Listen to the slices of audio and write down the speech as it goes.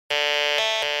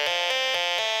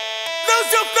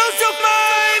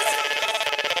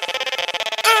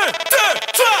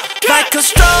Like a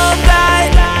strobe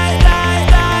light,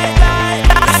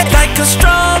 like a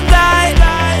strobe light.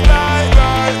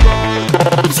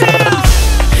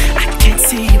 I can't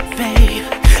see you, babe,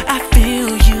 I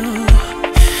feel you.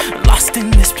 Lost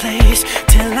in this place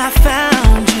till I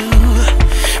found you.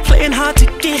 Playing hard to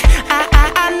get,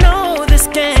 I know this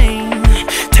game.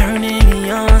 Turning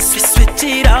me on, switch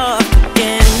it off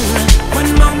again.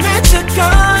 One moment you're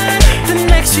gone, the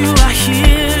next you are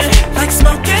here. Like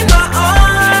smoke in my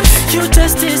arms, you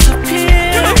just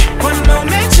disappear. One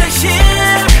moment you're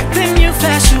here, then you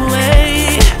flash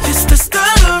away. Just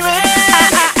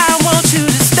discovering I want you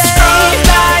to stay. Strobe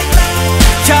light,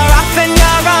 you're off and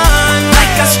you're on.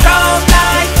 Like a strobe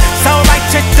light, so right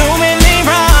you're doing me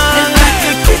wrong. If I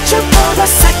could get you for a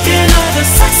second, all the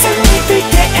sex that we be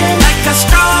getting. Like a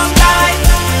strobe light,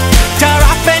 you're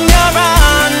off and you're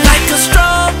on. Like a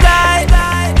strobe light,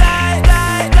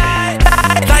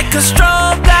 like a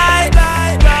strobe light.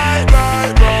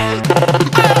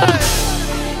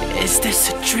 Is this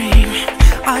a dream?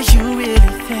 Are you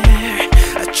really there?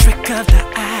 A trick of the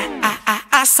eye,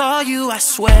 I saw you, I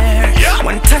swear.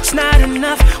 One touch not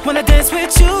enough, wanna dance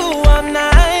with you all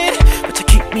night. But you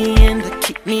keep me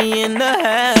in the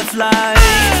half-life.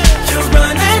 You're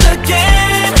running